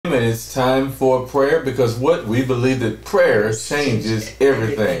it's time for prayer, because what we believe that prayer changes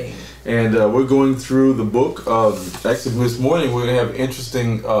everything. And we're going through the book. Actually, this morning we're going to have an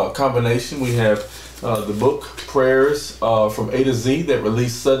interesting combination. We have the book Prayers from A to Z that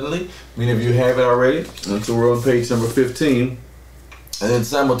released suddenly. Many of you have it already. And so we're on page number 15. And then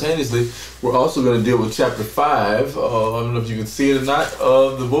simultaneously, we're also going to deal with chapter 5. I don't know if you can see it or not,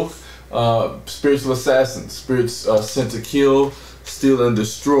 of the book, Spiritual Assassins, Spirits Sent to Kill, Steal, and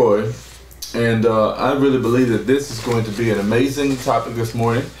Destroy. And I really believe that this is going to be an amazing topic this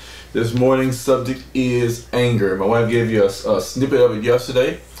morning. This morning's subject is anger. My wife gave you a snippet of it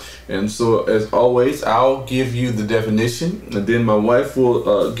yesterday. And so, as always, I'll give you the definition, and then my wife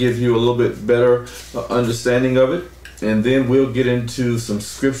will give you a little bit better understanding of it. And then we'll get into some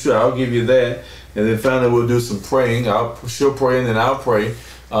scripture. I'll give you that. And then finally we'll do some praying. She'll pray and then I'll pray.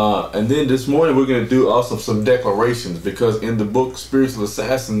 And then this morning we're going to do also some declarations, because in the book Spiritual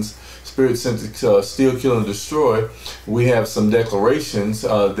Assassins, Spirit Sent to Steal, Kill, and Destroy, we have some declarations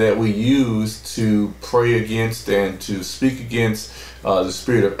that we use to pray against and to speak against the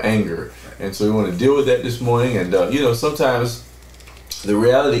spirit of anger. And so we want to deal with that this morning. And sometimes the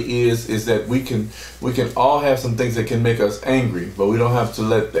reality is that we can all have some things that can make us angry, but we don't have to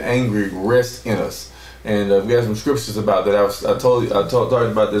let the angry rest in us. And we have some scriptures about that. I talked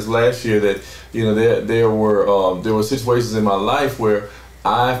about this last year, that there were situations in my life where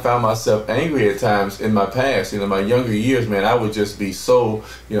I found myself angry at times in my past. My younger years, man, I would just be so,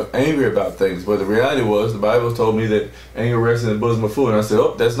 angry about things. But the reality was, the Bible told me that anger rests in the bosom of a fool. And I said,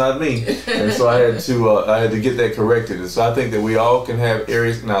 oh, that's not me. And so I had to get that corrected. And so I think that we all can have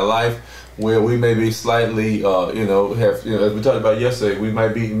areas in our life where we may be slightly, as we talked about yesterday, we might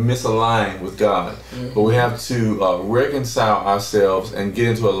be misaligned with God. Mm-hmm. But we have to reconcile ourselves and get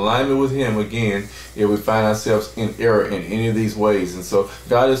into alignment with Him again if we find ourselves in error in any of these ways. And so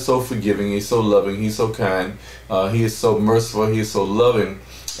God is so forgiving, He's so loving, He's so kind, He is so merciful, He is so loving.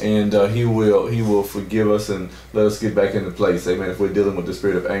 And He will forgive us and let us get back into place. Amen. If we're dealing with the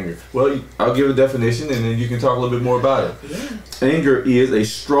spirit of anger. Well, I'll give a definition and then you can talk a little bit more about it. Yeah. Anger is a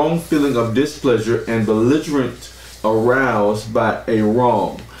strong feeling of displeasure and belligerent aroused by a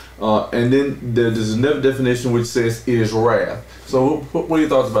wrong. And then there's another definition which says it is wrath. So what are your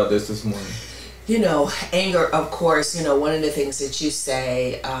thoughts about this morning? Anger, of course, one of the things that you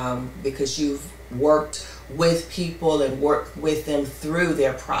say, because you've worked with people and work with them through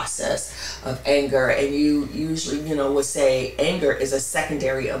their process of anger, and you usually would say anger is a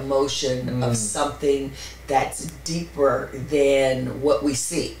secondary emotion of something that's deeper than what we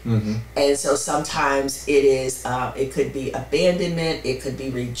see. Mm-hmm. And so sometimes it could be abandonment, it could be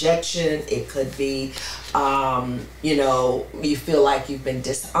rejection, it could be you feel like you've been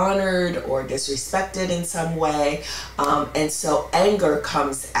dishonored or disrespected in some way, and so anger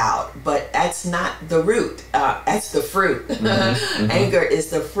comes out, but that's not the root, that's the fruit. Mm-hmm. Mm-hmm. Anger is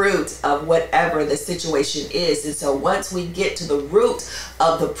the fruit of whatever the situation is. And so once we get to the root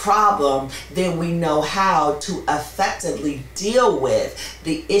of the problem, then we know how to effectively deal with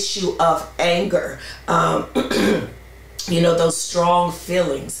the issue of anger. Those strong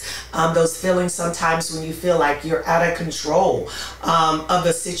feelings, those feelings sometimes when you feel like you're out of control of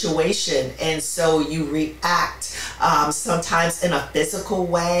a situation, and so you react sometimes in a physical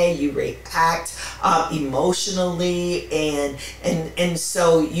way, you react emotionally, and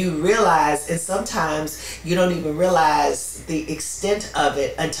so you realize, and sometimes you don't even realize the extent of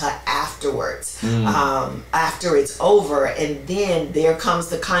it until afterwards, after it's over, and then there comes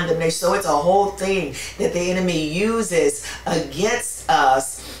the condemnation. So it's a whole thing that the enemy uses against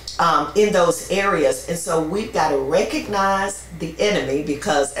us in those areas. And so we've got to recognize the enemy,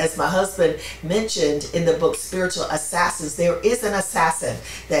 because as my husband mentioned in the book Spiritual Assassins, there is an assassin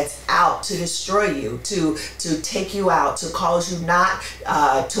that's out to destroy you, to take you out, to cause you not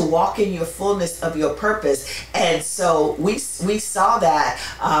to walk in your fullness of your purpose. And so we saw that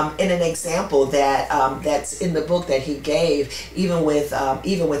in an example that that's in the book that he gave, even with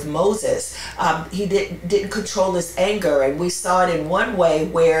Moses. He didn't control his anger, and we saw it in one way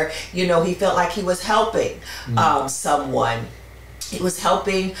where he felt like he was helping someone. He was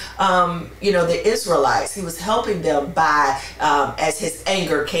helping, the Israelites. He was helping them by, as his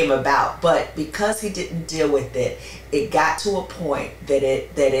anger came about. But because he didn't deal with it, it got to a point that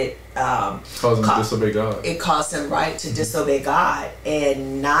it caused him to disobey God. It caused him, to disobey God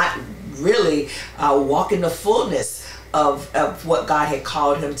and not really walk in the fullness of what God had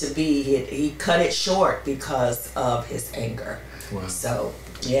called him to be. He cut it short because of his anger. Wow. So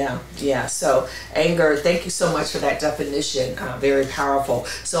Yeah. So anger, thank you so much for that definition. Very powerful.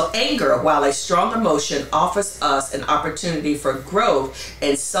 So anger, while a strong emotion, offers us an opportunity for growth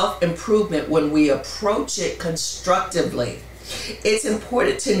and self-improvement when we approach it constructively. It's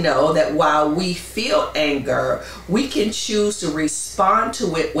important to know that while we feel anger, we can choose to respond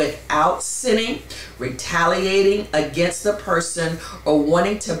to it without sinning, retaliating against the person, or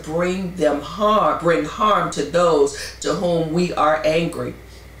wanting to bring harm to those to whom we are angry.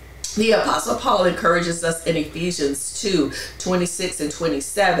 The Apostle Paul encourages us in Ephesians 2:26 and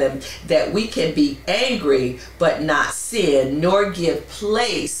 27 that we can be angry but not sin, nor give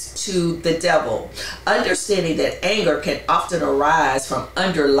place to the devil. Understanding that anger can often arise from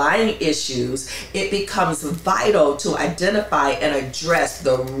underlying issues, it becomes vital to identify and address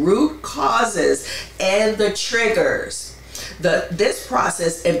the root causes and the triggers. This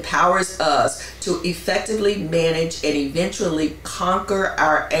process empowers us to effectively manage and eventually conquer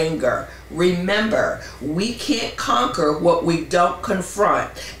our anger. Remember, we can't conquer what we don't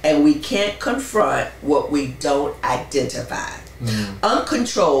confront, and we can't confront what we don't identify.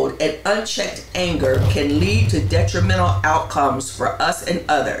 Uncontrolled and unchecked anger can lead to detrimental outcomes for us and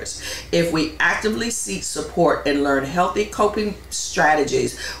others. If we actively seek support and learn healthy coping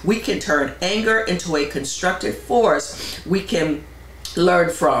strategies, we can turn anger into a constructive force we can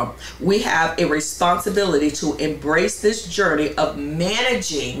learn from. We have a responsibility to embrace this journey of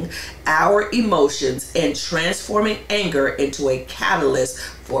managing our emotions and transforming anger into a catalyst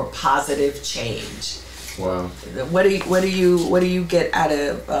for positive change. Wow. What do you get out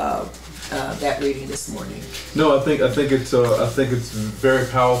of that reading this morning? No, I think it's very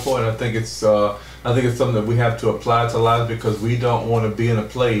powerful, and I think it's something that we have to apply to lives, because we don't want to be in a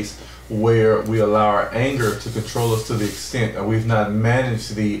place where we allow our anger to control us to the extent that we've not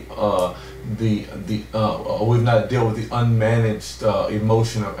managed we've not dealt with the unmanaged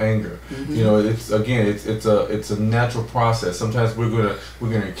emotion of anger. You know, it's a natural process. Sometimes we're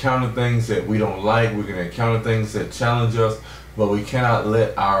gonna encounter things that we don't like. We're gonna encounter things that challenge us, but we cannot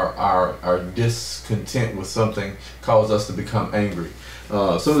let our discontent with something cause us to become angry.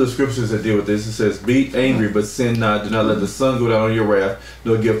 Some of the scriptures that deal with this, it says, "Be angry, but sin not. Do not let the sun go down on your wrath,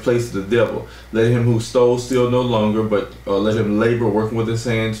 nor give place to the devil. Let him who stole steal no longer, but let him labor, working with his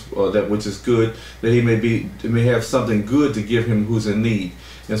hands, that which is good, that he may have something good to give him who's in need."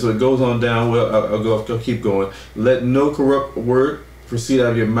 And so it goes on down. Well, I'll keep going. "Let no corrupt word proceed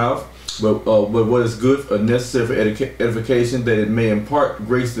out of your mouth, but what is good or necessary for edification, that it may impart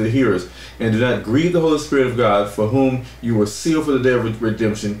grace to the hearers. And do not grieve the Holy Spirit of God, for whom you were sealed for the day of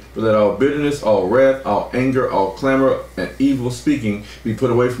redemption. But let all bitterness, all wrath, all anger, all clamor, and evil speaking be put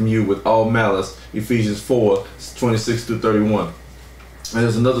away from you with all malice." Ephesians 4:26 through 31. And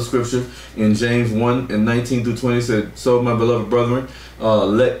there's another scripture in James 1:19-20 said, "So my beloved brethren,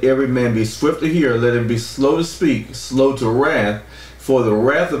 let every man be swift to hear, let him be slow to speak, slow to wrath, for the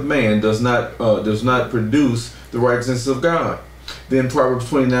wrath of man does not produce the righteousness of God." Then Proverbs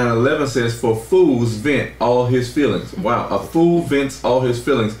 29:11 says, "For fools vent all his feelings." Wow, a fool vents all his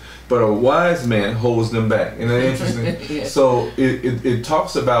feelings, but a wise man holds them back. Isn't that interesting? Yeah. So it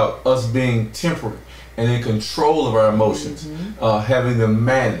talks about us being temperate and in control of our emotions, having them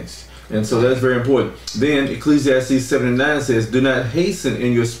managed. And so that's very important. Then Ecclesiastes 7:9 says, "Do not hasten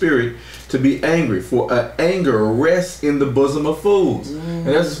in your spirit to be angry, for anger rests in the bosom of fools." And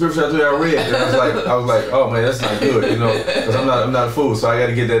that's the scripture I read. And I was like, oh man, that's not good, because I'm not a fool, so I got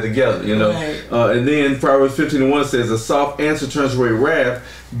to get that together, Right. And then Proverbs 15:1 says, "A soft answer turns away wrath,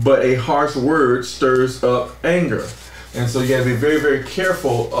 but a harsh word stirs up anger." And so you got to be very, very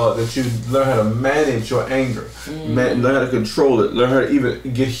careful that you learn how to manage your anger, learn how to control it, learn how to even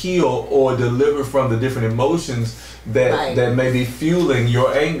get healed or deliver from the different emotions that may be fueling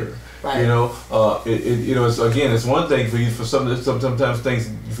your anger. Right. It's one thing for you sometimes things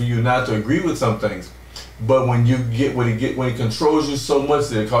for you not to agree with some things, but when it controls you so much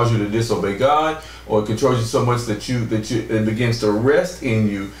that it causes you to disobey God, or it controls you so much that it begins to rest in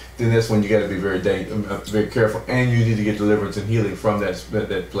you, then that's when you got to be very careful, and you need to get deliverance and healing from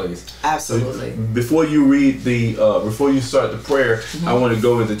that place. Absolutely. So before you start the prayer, I want to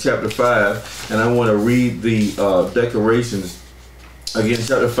go into chapter 5, and I want to read the declarations. Again,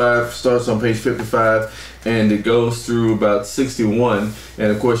 chapter 5 starts on page 55, and it goes through about 61.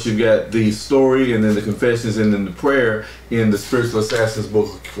 And of course, you've got the story, and then the confessions, and then the prayer in the Spiritual Assassins book,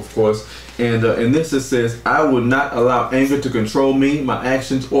 of course. And in this it says, "I will not allow anger to control me, my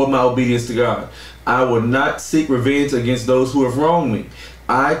actions, or my obedience to God. I will not seek revenge against those who have wronged me.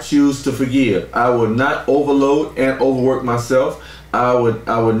 I choose to forgive. I will not overload and overwork myself. I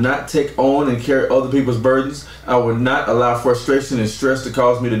would not take on and carry other people's burdens. I would not allow frustration and stress to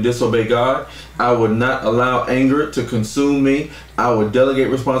cause me to disobey God. I would not allow anger to consume me. I would delegate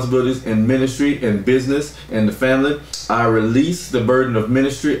responsibilities in ministry, in business, and the family. I release the burden of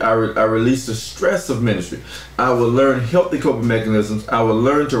ministry. I release the stress of ministry. I will learn healthy coping mechanisms. I will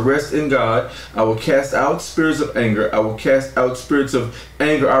learn to rest in God. I will cast out spirits of anger. I will cast out spirits of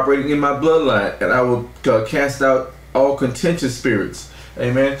anger operating in my bloodline. And I will cast out all contentious spirits.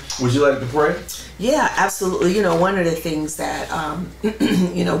 Amen. Would you like to pray? Yeah, absolutely. You know, one of the things that,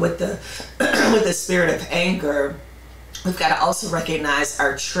 you know, with the with the spirit of anger, we've got to also recognize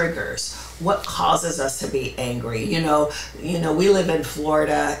our triggers. What causes us to be angry? You know, we live in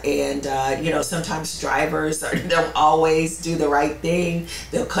Florida, and you know, sometimes drivers don't always do the right thing.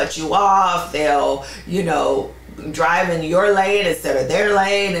 They'll cut you off. They'll, you know, drive in your lane instead of their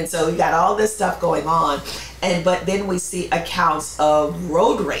lane, and so we got all this stuff going on. But then we see accounts of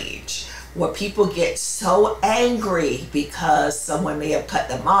road rage, where people get so angry because someone may have cut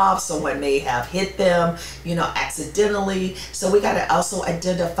them off, someone may have hit them, you know, accidentally. So we got to also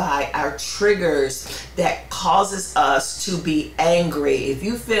identify our triggers that causes us to be angry. If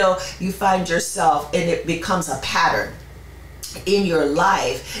you feel you find yourself and it becomes a pattern in your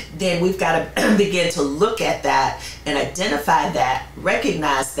life, then we've got to begin to look at that and identify that,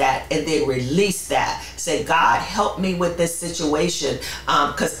 recognize that, and then release that. Say, God, help me with this situation,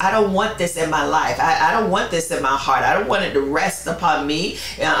 because I don't want this in my life. I don't want this in my heart. I don't want it to rest upon me,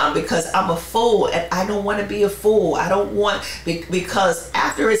 because I'm a fool, and I don't want to be a fool. I don't want, because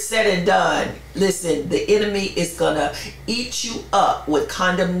after it's said and done, listen, the enemy is going to eat you up with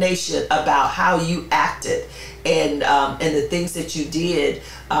condemnation about how you acted and the things that you did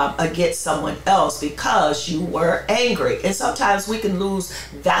against someone else because you were angry. And sometimes we can lose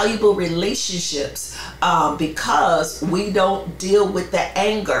valuable relationships because we don't deal with the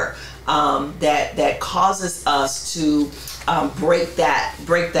anger that causes us to break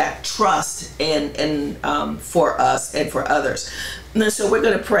that trust and for us and for others. And so we're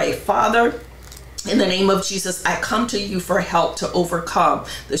going to pray. Father, in the name of Jesus, I come to you for help to overcome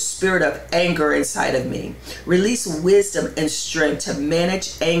the spirit of anger inside of me. Release wisdom and strength to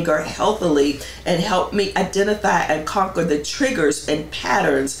manage anger healthily and help me identify and conquer the triggers and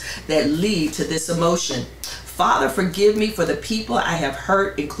patterns that lead to this emotion. Father, forgive me for the people I have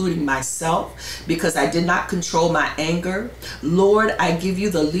hurt, including myself, because I did not control my anger. Lord, I give you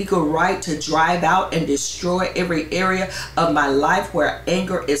the legal right to drive out and destroy every area of my life where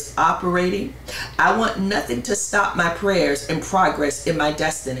anger is operating. I want nothing to stop my prayers and progress in my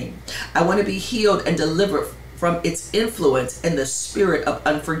destiny. I want to be healed and delivered from its influence and the spirit of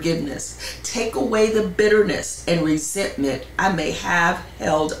unforgiveness. Take away the bitterness and resentment I may have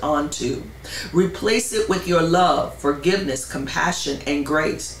held on to. Replace it with your love, forgiveness, compassion, and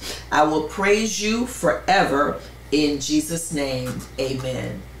grace. I will praise you forever in Jesus' name.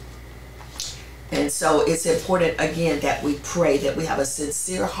 Amen. And so it's important, again, that we pray, that we have a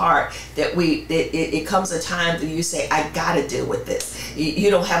sincere heart, that it comes a time that you say, I gotta deal with this.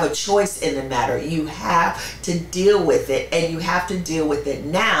 You don't have a choice in the matter. You have to deal with it, and you have to deal with it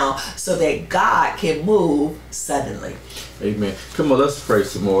now so that God can move suddenly. Amen. Come on, let's pray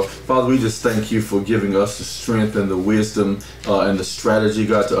some more. Father, we just thank you for giving us the strength and the wisdom and the strategy,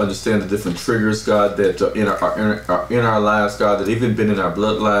 God, to understand the different triggers, God, that in our lives, God, that even been in our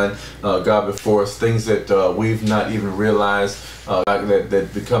bloodline, God, before us, things that we've not even realized, that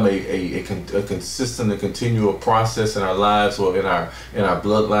become a consistent and continual process in our lives or in our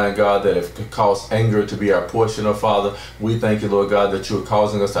bloodline, God, that have caused anger to be our portion, oh Father. We thank you, Lord God, that you are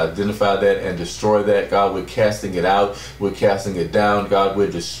causing us to identify that and destroy that, God. We're casting it out. We're casting it down, God. We're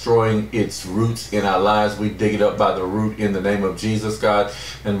destroying its roots in our lives. We dig it up by the root in the name of Jesus, God,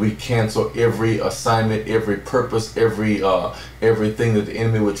 and we cancel every assignment, every purpose, everything that the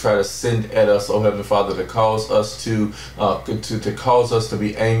enemy would try to send at us, oh Heavenly Father, to cause us to cause us to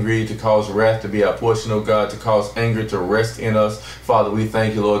be angry, to cause wrath to be our portion, oh God, to cause anger to rest in us. Father, we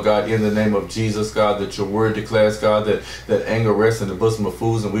thank you, Lord God, in the name of Jesus, God, that your word declares, God, that anger rests in the bosom of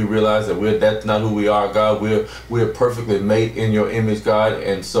fools, and we realize that that's not who we are, God. We're perfectly made in your image, God,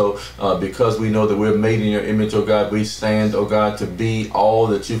 and so because we know that we're made in your image, oh God, we stand, oh God, to be all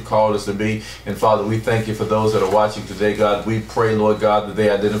that you've called us to be. And Father, we thank you for those that are watching today, God. We pray, Lord God, that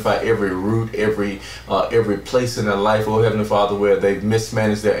they identify every root, uproot every place in their life, oh Heavenly Father, where they've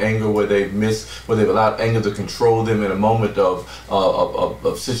mismanaged their anger, where they've allowed anger to control them in a moment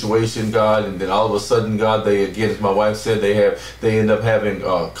of situation, God, and then all of a sudden, God, they, again, as my wife said, they end up having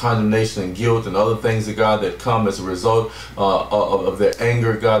condemnation and guilt and other things, God, that come as a result of their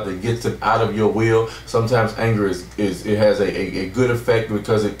anger, God, that gets them out of your will. Sometimes anger it has a good effect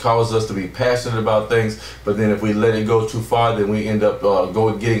because it causes us to be passionate about things, but then if we let it go too far, then we end up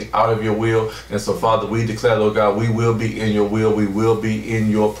getting out of your will. And so, Father, we declare, Lord God, we will be in your will, we will be in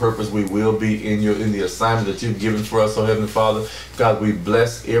your purpose, we will be in the assignment that you've given for us, oh Heavenly Father. God, we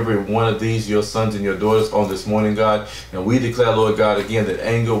bless every one of these, your sons and your daughters, on this morning, God, and we declare, Lord God, again, that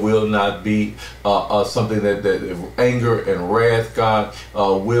anger will not be something that anger and wrath, God,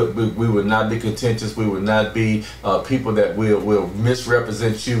 we would not be contentious, we would not be people that will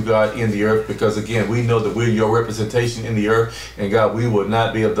misrepresent you, God, in the earth, because again, we know that we're your representation in the earth, and God, we will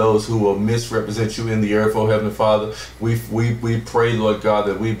not be of those who will misrepresent you in the earth, oh Heavenly Father. We pray, Lord God,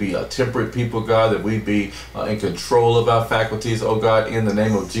 that we be a temperate people, God, that we be in control of our faculties, oh God, in the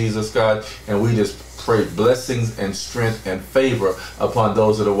name of Jesus, God, and we just pray blessings and strength and favor upon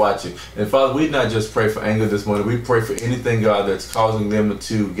those that are watching. And Father, we not just pray for anger this morning, we pray for anything, God, that's causing them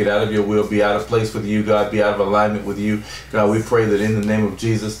to get out of your will, be out of place with you, God, be out of alignment with you. God, we pray that in the name of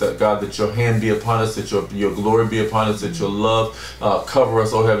Jesus, that God, that your hand be upon us, that your glory be upon us, that your love cover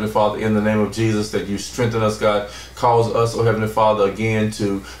us, oh Heavenly Father, in the name of Jesus, that you strengthen us, God, cause us, oh Heavenly Father, again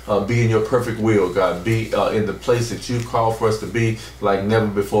to be in your perfect will, God, be in the place that you call for us to be like never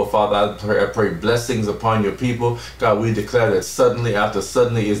before. Father, I pray blessings upon your people. God, we declare that suddenly after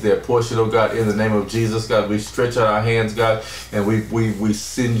suddenly is their portion, oh God, in the name of Jesus. God, we stretch out our hands, God, and we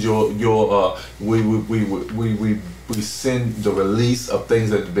send we send the release of things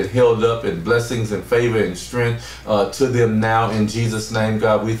that have been held up, and blessings and favor and strength to them now in Jesus' name.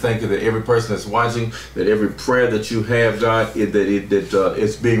 God, we thank you that every person that's watching, that every prayer that you have, God, that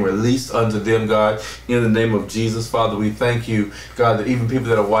it's being released unto them, God, in the name of Jesus. Father, we thank you, God, that even people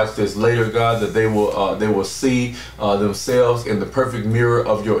that will watch this later, God, that they will see themselves in the perfect mirror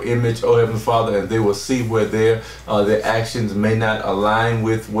of your image, oh Heavenly Father, and they will see where their actions may not align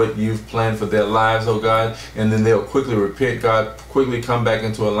with what you've planned for their lives, oh God, and then they'll quickly repent, God, quickly come back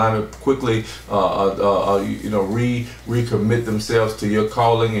into alignment, quickly recommit themselves to your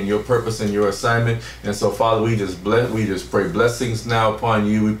calling and your purpose and your assignment. And so, Father, we just pray blessings now upon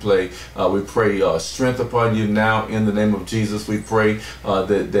you. We pray strength upon you now in the name of Jesus. We pray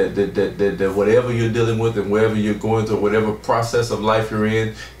that whatever you're dealing with and wherever you're going through, whatever process of life you're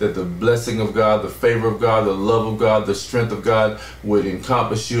in, that the blessing of God, the favor of God, the love of God, the strength of God would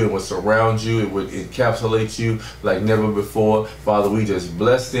encompass you and would surround you. It would encapsulate you like never before. Father, we just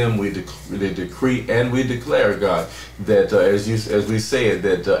bless them. We decree and we declare, God, that as we said,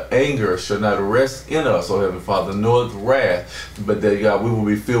 that anger shall not rest in us, oh Heavenly Father, nor wrath, but that, God, we will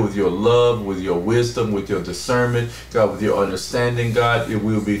be filled with your love, with your wisdom, with your discernment, God, with your understanding, God. We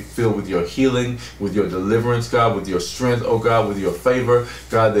will be filled with your healing, with your deliverance, God, with your strength, oh God, with your favor,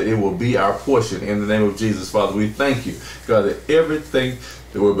 God, that it will be our portion in the name of Jesus. Father, we thank you, God, that everything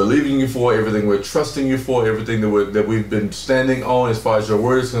that we're believing you for, everything we're trusting you for, everything that we've been standing on as far as your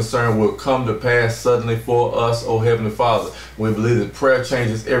word is concerned will come to pass suddenly for us, oh Heavenly Father. We believe that prayer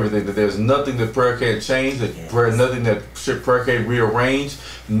changes everything, that there's nothing that prayer can't change, that nothing that prayer can't rearrange,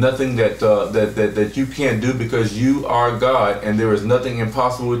 nothing that you can't do, because you are God and there is nothing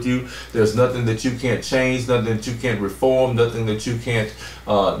impossible with you. There's nothing that you can't change, nothing that you can't reform, nothing that you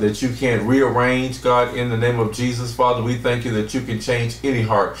can't rearrange, God, in the name of Jesus. Father, we thank you that you can change any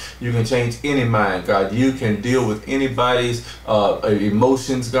heart, you can change any mind, God. You can deal with anybody's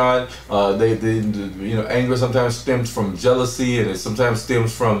emotions, God. Anger sometimes stems from jealousy, and it sometimes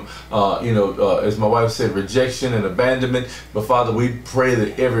stems from as my wife said, rejection and abandonment. But Father, we pray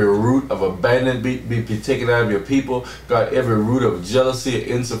that every root of abandonment be taken out of your people, God. Every root of jealousy,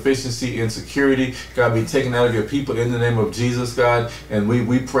 insufficiency, insecurity, God, be taken out of your people in the name of Jesus, God. And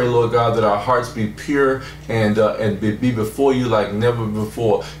we pray, Lord God, that our hearts be pure and be before you like never before.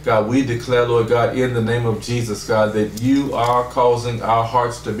 God, we declare, Lord God, in the name of Jesus, God, that you are causing our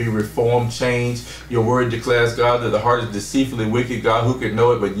hearts to be reformed, changed. Your word declares, God, that the heart is deceitfully wicked, God. Who can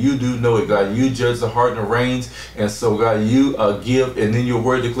know it? But you do know it, God. You judge the heart and the reins. And so, God, you give, and then your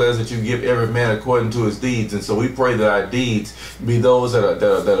word declares that you give every man according to his deeds. And so we pray that our deeds be those that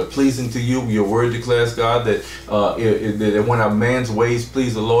are pleasing to you. Your word declares, God, that when a man's ways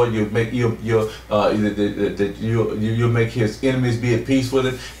please the Lord, you make you'll make his enemies be at peace. peace with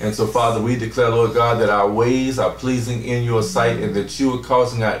it. And so, Father, we declare, Lord God, that our ways are pleasing in your sight, and that you are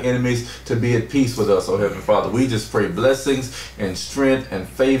causing our enemies to be at peace with us, oh Heavenly Father. We just pray blessings and strength and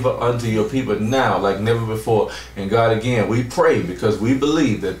favor unto your people now like never before. And God, again, we pray because we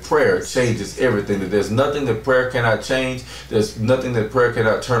believe that prayer changes everything, that there's nothing that prayer cannot change. There's nothing that prayer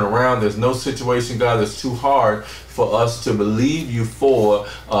cannot turn around. There's no situation, God, that's too hard for us to believe you for.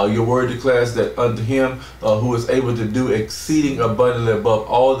 Your word declares that unto him who is able to do exceeding abundantly above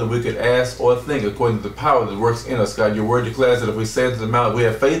all that we could ask or think, according to the power that works in us, God. Your word declares that if we say to the mountain, we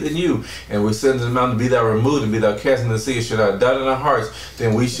have faith in you, and we say to the mountain, be thou removed and be thou cast into the sea, should not doubt in our hearts,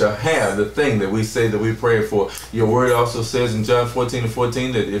 then we shall have the thing that we say that we pray for. Your word also says in John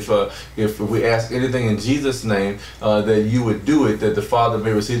 14:14 that if we ask anything in Jesus' name, that you would do it, that the Father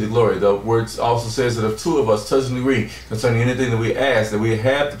may receive the glory. The word also says that if two of us touch and agree concerning anything that we ask, that we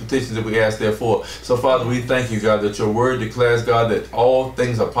have the petitions that we ask therefore. So, Father, we thank you, God, that your word declares, God, that all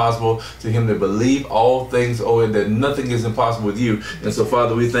things are possible to him that believe. All things, and that nothing is impossible with you. And so,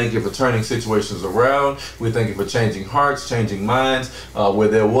 Father, we thank you for turning situations around. We thank you for changing hearts, changing minds. Where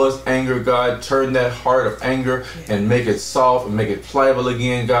there was anger, God, turn that heart of anger and make it soft and make it pliable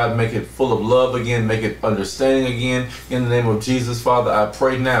again, God. Make it full of love again. Make it understanding again. In the name of Jesus, Father, I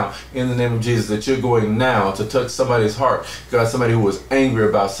pray now, in the name of Jesus, that you're going now to touch somebody's heart, God. Somebody who was angry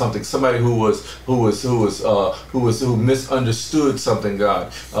about something, somebody who misunderstood something,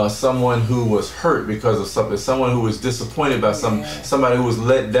 God. Someone who was hurt because of something, someone who was disappointed by something, somebody who was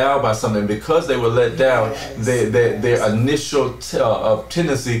let down by something. Because they were let down, their initial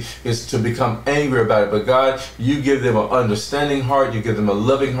tendency is to become angry about it. But God, you give them an understanding heart, you give them a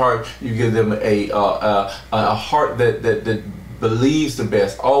loving heart, you give them a heart that believes the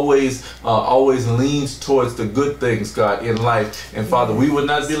best, always leans towards the good things, God, in life. And Father, we would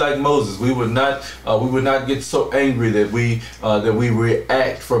not be like Moses. We would not get so angry that we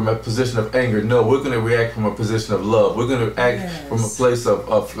react from a position of anger. No, we're going to react from a position of love. We're going to act from a place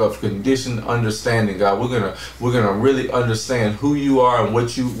of conditioned understanding, God. We're gonna really understand who you are and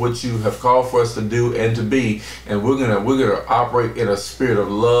what you have called for us to do and to be. And we're gonna operate in a spirit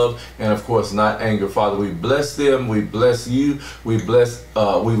of love and, of course, not anger. Father, we bless them. We bless you. We bless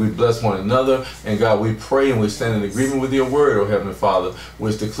one another, and God, we pray and we stand in agreement with your word, oh Heavenly Father,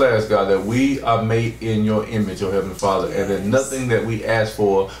 which declares, God, that we are made in your image, oh Heavenly Father, and that nothing that we ask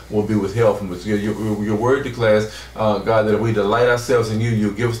for will be withheld from us. Your word declares, God, that if we delight ourselves in you,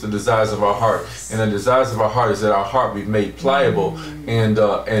 you'll give us the desires of our heart, and the desires of our heart is that our heart be made pliable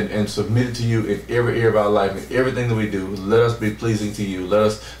and submitted to you in every area of our life, and everything that we do. Let us be pleasing to you.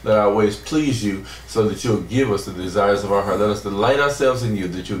 Let our ways please you, so that you'll give us the desires of our heart. Let us delight ourselves in you,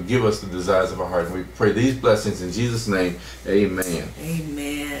 that you'll give us the desires of our heart. And we pray these blessings in Jesus' name. Amen.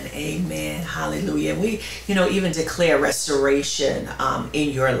 Amen. Amen. Hallelujah. We, even declare restoration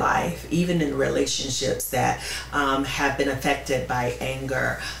in your life, even in relationships that have been affected by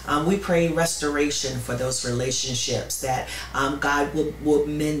anger. We pray restoration for those relationships, that God will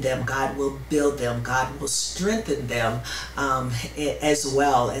mend them, God will build them, God will strengthen them as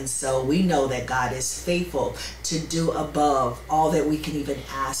well. And so we know that God is faithful to do above all that we can even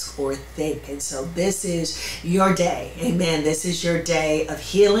ask or think. And so this is your day. Amen. This is your day of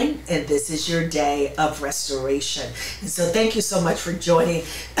healing, and this is your day of restoration. And so thank you so much for joining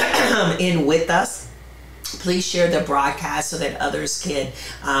in with us. Please share the broadcast so that others can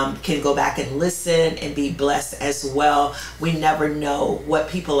go back and listen and be blessed as well. We never know what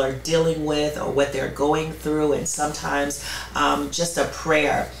people are dealing with or what they're going through, and sometimes just a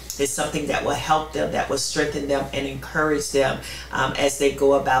prayer is something that will help them, that will strengthen them and encourage them as they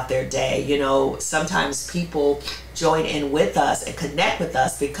go about their day. Sometimes people join in with us and connect with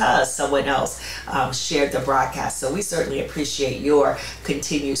us because someone else shared the broadcast. So we certainly appreciate your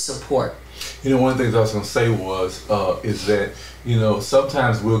continued support. One of the things I was going to say is that,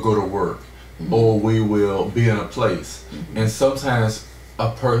 sometimes we'll go to work, or we will be in a place, and sometimes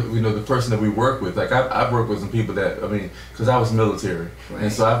the person that we work with, like I've worked with some people that, because I was military,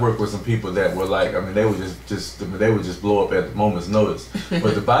 and so I've worked with some people that were like, they would they would just blow up at the moment's notice.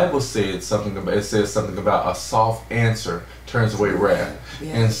 But the Bible says something about a soft answer turns away wrath.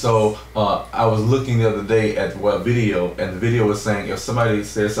 Yes. And so I was looking the other day at a video, and the video was saying, if somebody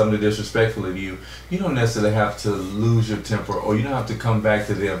says something disrespectful to you, you don't necessarily have to lose your temper, or you don't have to come back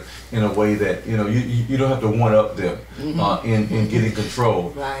to them in a way that you don't have to one up them in getting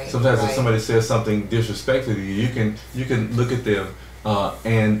control. Right. Sometimes if somebody says something disrespectful to you, you can look at them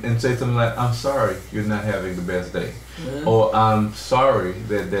and say something like, I'm sorry you're not having the best day, or I'm sorry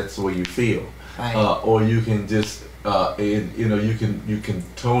that's the way you feel, or you can just and you can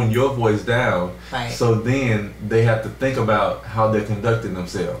tone your voice down. Right. So then they have to think about how they're conducting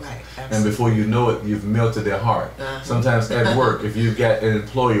themselves. Right. And before you know it, you've melted their heart. Sometimes at work, if you've got an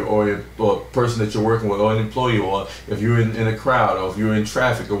employer or a person that you're working with, or an employee, or if you're in a crowd, or if you're in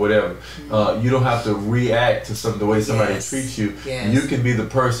traffic or whatever, you don't have to react to the way somebody treats you. Yes. You can be the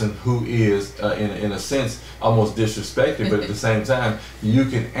person who is, in a sense, almost disrespected, but at the same time, you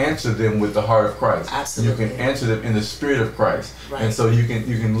can answer them with the heart of Christ. Absolutely. You can answer them in the spirit of Christ. Right. And so you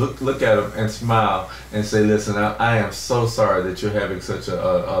can look at them and smile and say, listen, I am so sorry that you're having such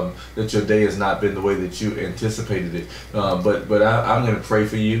that your day has not been the way that you anticipated it. But I'm going to pray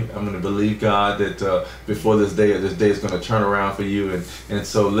for you. I'm going to believe God that before this day is going to turn around for you. And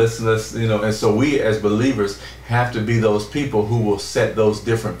so let's and so we as believers have to be those people who will set those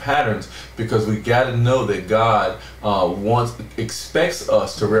different patterns, because we got to know that God expects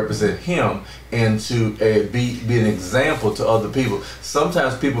us to represent Him and to be an example to other people.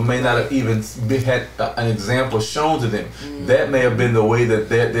 Sometimes people may not have even had an example shown to them. That may have been the way that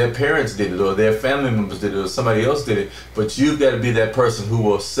their parents did it, or their family members did it, or somebody else did it. But you've got to be that person who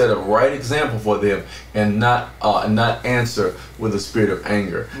will set a right example for them, and not answer with a spirit of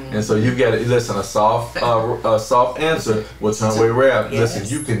anger. And so you've got to listen. A soft answer will turn away wrath. Yes.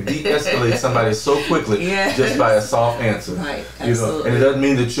 Listen, you can de-escalate somebody so quickly just by a soft answer. Right. And it doesn't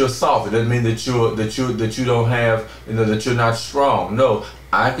mean that you're soft. It doesn't mean that you don't have, that you're not strong. No,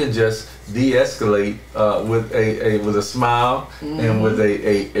 I can just de-escalate with a smile and with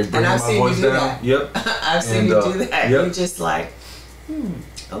a bringing my voice down. Yep. I've seen you do that. Yep. You're just like,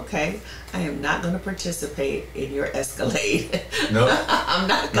 okay, I am not going to participate in your escalade. No, I'm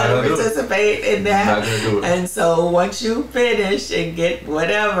not going to participate in that. Not going to do it. And so once you finish and get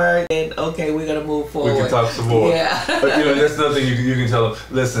whatever, then okay, we're going to move forward. We can talk some more. Yeah. But that's another thing you can tell them.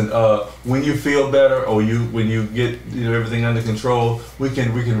 Listen, when you feel better, or when you get everything under control, we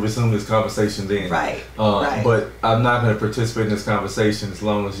can resume this conversation then. Right. Right. But I'm not going to participate in this conversation as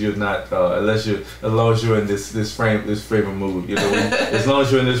long as you're not, as long as you're in this frame of mood. As long as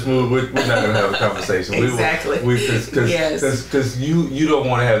you're in this mood, we're not going to have a conversation. Exactly. Because you don't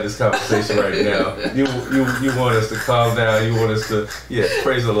want to have this conversation right now. You want us to calm down. You want us to,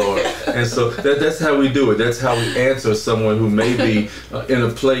 praise the Lord. And so that's how we do it. That's how we answer someone who may be in a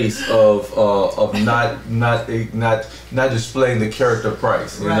place of not displaying the character of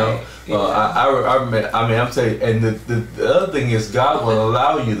Christ. Right. I'm telling you, and the other thing is, God will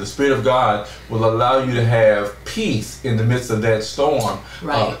allow you, the Spirit of God will allow you to have peace in the midst of that storm.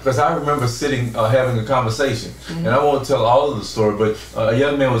 Right. Because I remember sitting, having a conversation, and I won't tell all of the story, but a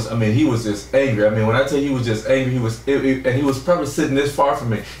young man he was just angry. When I tell you he was just angry, and he was probably sitting this far from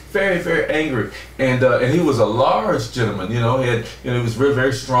me, very, very angry, and he was a large gentleman. He was very,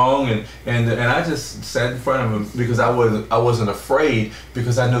 very strong, and I just sat in front of him because I wasn't afraid,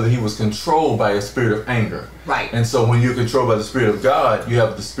 because I know that he was controlled by a spirit of anger. Right. And so when you're controlled by the Spirit of God, you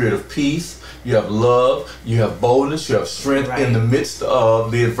have the spirit of peace, you have love, you have boldness, you have strength in the midst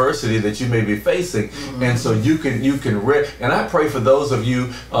of the adversity that you may be facing. And so you can and I pray for those of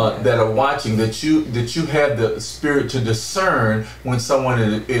you that are watching, that you have the spirit to discern when someone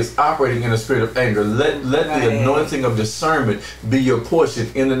is operating in a spirit of anger. Let the anointing of discernment be your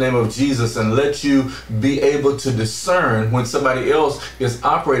portion in the name of Jesus, and let you be able to discern when somebody else is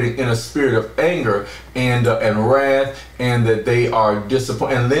operating in a spirit of anger and wrath, and that they are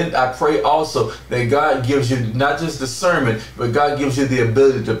disappointed. And then I pray also that God gives you not just discernment, but God gives you the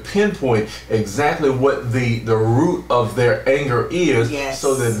ability to pinpoint exactly what the root of their anger is,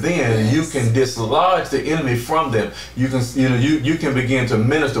 so that then you can dislodge the enemy from them. You can you can begin to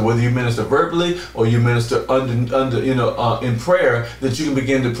minister, whether you minister verbally or you minister in prayer, that you can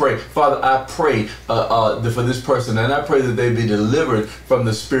begin to pray. Father, I pray for this person, and I pray that they be delivered from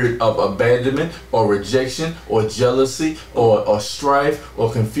the spirit of abandonment or rejection or jealousy or strife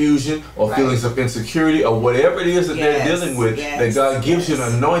or confusion or feelings of insecurity or whatever it is that they're dealing with, that God gives you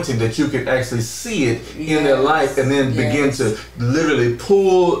an anointing that you can actually see it in their life, and then begin to literally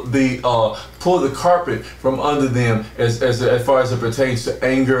pull the carpet from under them as far as it pertains to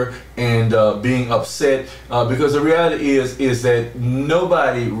anger and being upset, because the reality is that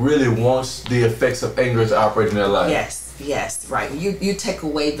nobody really wants the effects of anger to operate in their life. Yes, right. You take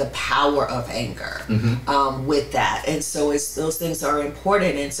away the power of anger with that, and so it's those things are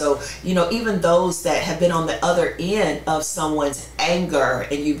important. And so even those that have been on the other end of someone's anger,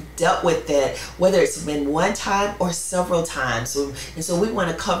 and you've dealt with it, whether it's been one time or several times, and so we want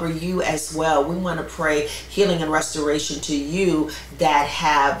to cover you as well. We want to pray healing and restoration to you that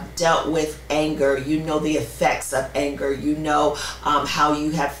have dealt with anger. You know the effects of anger. You know how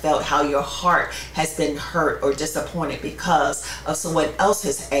you have felt, how your heart has been hurt or disappointed because of someone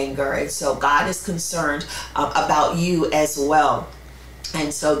else's anger. And so God is concerned about you as well.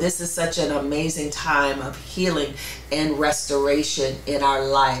 And so this is such an amazing time of healing and restoration in our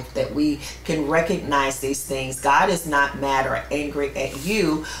life, that we can recognize these things. God is not mad or angry at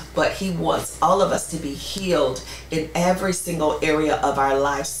you, but he wants all of us to be healed in every single area of our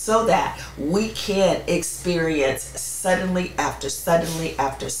lives, so that we can experience suddenly after suddenly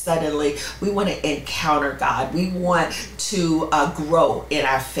after suddenly. We want to encounter God. We want to grow in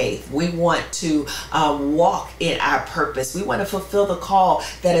our faith. We want to walk in our purpose. We want to fulfill the call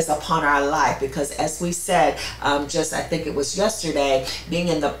that is upon our life, because as we said, I think it was yesterday, being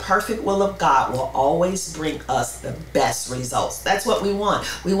in the perfect will of God will always bring us the best results. That's what we want.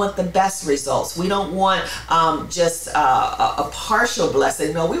 We want the best results. We don't want just a partial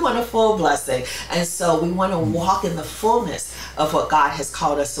blessing. No, we want a full blessing. And so we want to walk in the fullness of what God has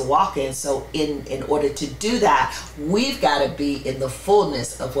called us to walk in. So in order to do that, we've got to be in the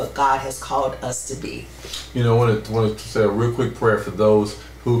fullness of what God has called us to be. I want to say a real quick prayer for those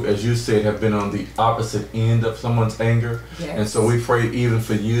who, as you said, have been on the opposite end of someone's anger. Yes. And so we pray even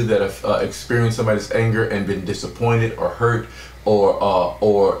for you that have experienced somebody's anger and been disappointed or hurt,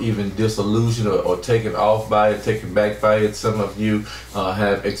 or even disillusioned or taken off by it, taken back by it. Some of you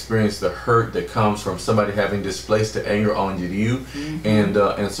have experienced the hurt that comes from somebody having displaced the anger onto you. And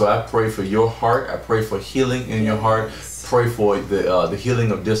so I pray for your heart. I pray for healing in your heart. Pray for the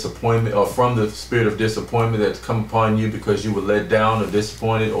healing of disappointment, or from the spirit of disappointment that's come upon you because you were let down or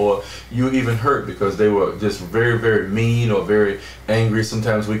disappointed, or you even hurt because they were just very, very mean or very angry.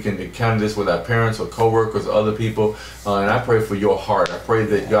 Sometimes we can encounter this with our parents or coworkers or other people. And I pray for your heart. I pray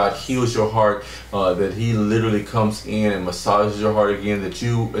that God heals your heart, that he literally comes in and massages your heart again, that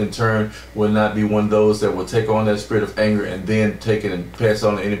you in turn will not be one of those that will take on that spirit of anger and then take it and pass it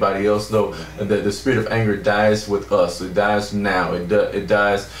on to anybody else. Though that the spirit of anger dies with us. It dies now. It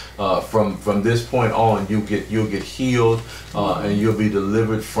dies from this point on. You'll get healed, and you'll be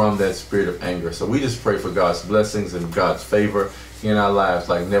delivered from that spirit of anger. So we just pray for God's blessings and God's favor in our lives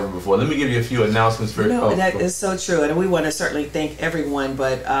like never before. Let me give you a few announcements. That is so true, and we want to certainly thank everyone.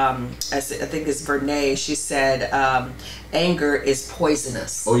 But I think it's Vernay. She said, "Anger is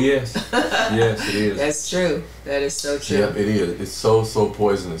poisonous." Oh yes, yes it is. That's true. That is so true. Yep, it is. It's so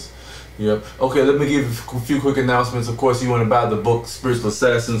poisonous. Yep. Okay, let me give you a few quick announcements. Of course, you want to buy the book Spiritual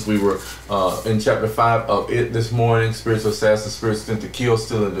Assassins. We were in chapter 5 of it this morning. Spiritual Assassins, Spirits Sent to Kill,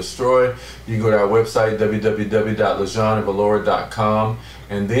 Steal, and Destroy. You can go to our website, www.LaJunValora.com.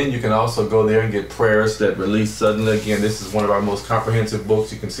 And then you can also go there and get prayers that release suddenly. Again, this is one of our most comprehensive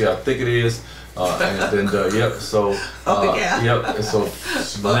books. You can see how thick it is. Yep. So, yep. So,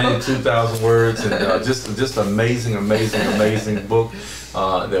 92,000 words, and just amazing book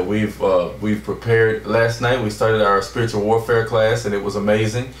that we've prepared. Last night we started our spiritual warfare class, and it was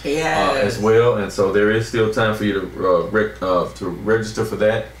amazing. As well. And so there is still time for you to register for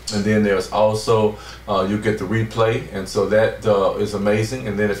that. And then there's also you get the replay, and so that is amazing.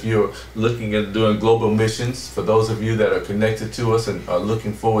 And then if you're looking at doing global missions, for those of you that are connected to us and are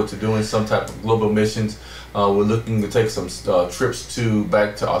looking forward to doing some type of global missions, we're looking to take some trips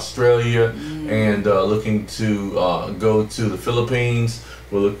back to Australia, and looking to go to the Philippines.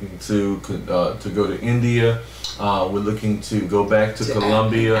 We're looking to go to India. We're looking to go back to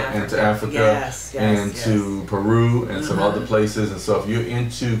Colombia and to Africa, and to Peru and some other places. And so if you're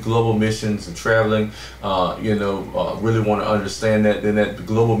into global missions and traveling, really want to understand that, then that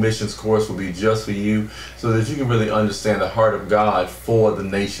global missions course will be just for you, so that you can really understand the heart of God for the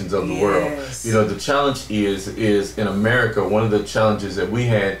nations of the world. The challenge is in America, one of the challenges that we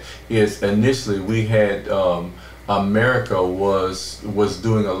had is initially we had America was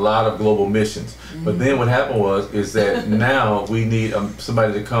doing a lot of global missions, but then what happened is that now we need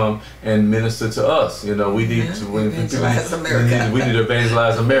somebody to come and minister to us. We need to evangelize America. We need to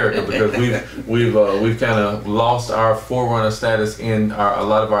evangelize America, because we've kind of lost our forerunner status in a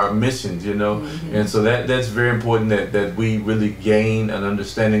lot of our missions. And so that's very important that we really gain an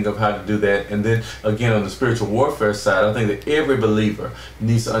understanding of how to do that. And then again, on the spiritual warfare side, I think that every believer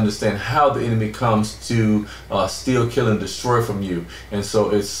needs to understand how the enemy comes to steal, kill, and destroy from you. And so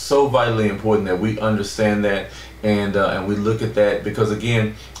it's so vitally important that we understand that, and we look at that, because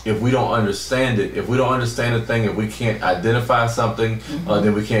again, if we don't understand it, if we don't understand a thing, if we can't identify something,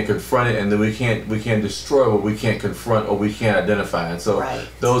 then we can't confront it, and then we can't destroy what we can't confront or we can't identify. And so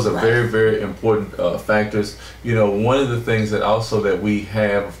those are very, very important factors. You know, one of the things that also that we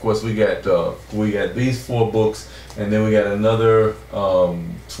have, of course, we got these 4 books, and then we got another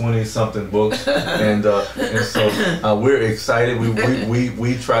 20-something books, and so we're excited.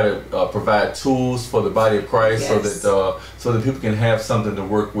 We try to provide tools for the body of Christ, so that people can have something to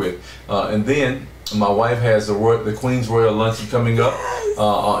work with. And then my wife has the Queen's Royal Luncheon coming up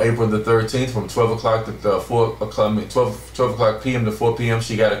on April the 13th from 12 o'clock to 4 o'clock, 12 o'clock p.m. to 4 p.m.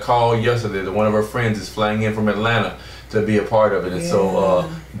 She got a call yesterday that one of her friends is flying in from Atlanta to be a part of it, and so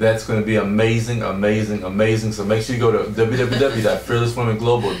that's going to be amazing, amazing, amazing. So make sure you go to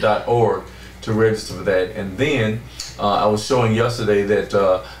www.fearlesswomenglobal.org to register for that. And then I was showing yesterday that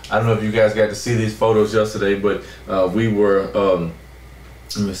I don't know if you guys got to see these photos yesterday, but we were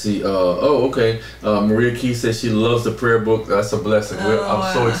let me see. Maria Key says she loves the prayer book. That's a blessing.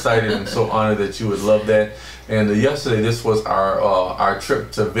 I'm so excited and so honored that you would love that. And yesterday, this was our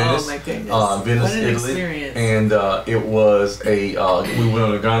trip to Venice. Oh my goodness! Venice, what an Italy. Experience. And it was we went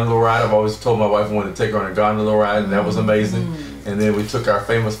on a gondola ride. I've always told my wife I wanted to take her on a gondola ride, and that was amazing. And then we took our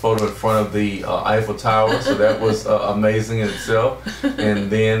famous photo in front of the Eiffel Tower, so that was amazing in itself. And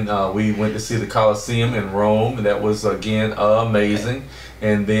then we went to see the Colosseum in Rome, and that was again amazing.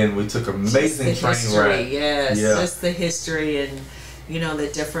 And then we took an amazing train ride. Yes, just the history and the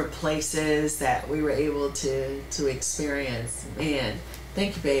different places that we were able to experience. Man,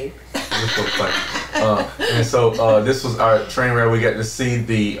 thank you, babe. It was so fun. And so this was our train ride. We got to see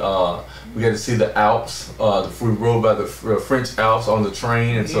the Alps. We rode by the French Alps on the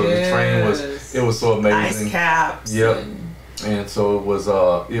train, and so the train was so amazing. Ice caps. Yep. And so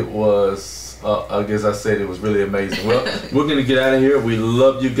it was as I said, it was really amazing. Well, we're going to get out of here. We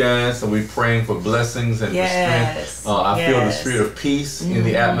love you guys, and we're praying for blessings and for strength. I feel the spirit of peace in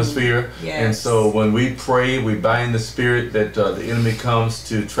the atmosphere. And so when we pray, we bind the spirit that the enemy comes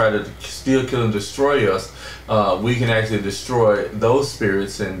to try to steal, kill, and destroy us. We can actually destroy those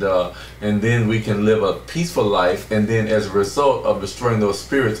spirits, and then we can live a peaceful life. And then as a result of destroying those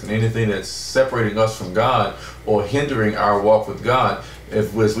spirits and anything that's separating us from God or hindering our walk with God,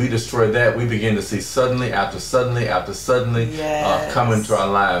 as we destroy that, we begin to see suddenly after suddenly after suddenly come into our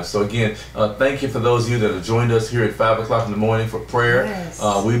lives. So again, thank you for those of you that have joined us here at 5 o'clock in the morning for prayer.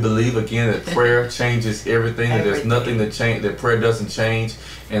 We believe again that prayer changes everything. That there's nothing that prayer doesn't change.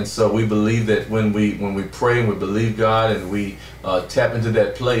 And so we believe that when we pray and we believe God and we tap into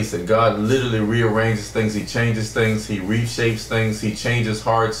that place, that God literally rearranges things, He changes things, He reshapes things, He changes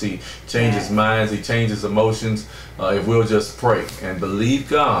hearts, He changes minds, He changes emotions. If we'll just pray and believe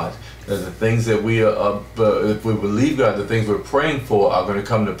God that the things that if we believe God, the things we're praying for are going to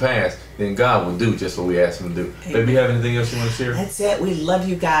come to pass, then God will do just what we ask Him to do. Amen. Baby, you have anything else you want to share? That's it. We love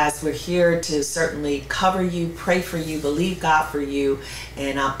you guys. We're here to certainly cover you, pray for you, believe God for you,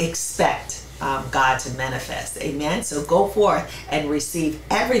 and expect God to manifest. Amen. So go forth and receive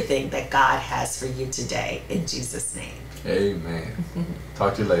everything that God has for you today in Jesus' name. Amen.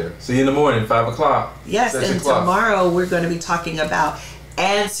 Talk to you later. See you in the morning, 5 o'clock. Yes, and tomorrow we're going to be talking about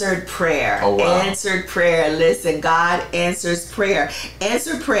answered prayer. Oh, wow. Answered prayer. Listen, God answers prayer.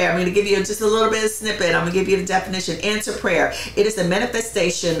 Answered prayer. I'm going to give you just a little bit of snippet. I'm going to give you the definition. Answered prayer. It is a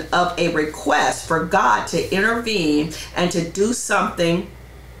manifestation of a request for God to intervene and to do something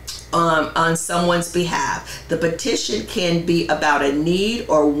on someone's behalf. The petition can be about a need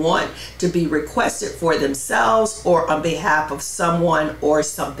or want to be requested for themselves or on behalf of someone or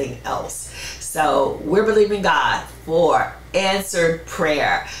something else. So we're believing God for answered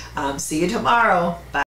prayer. See you tomorrow. Bye.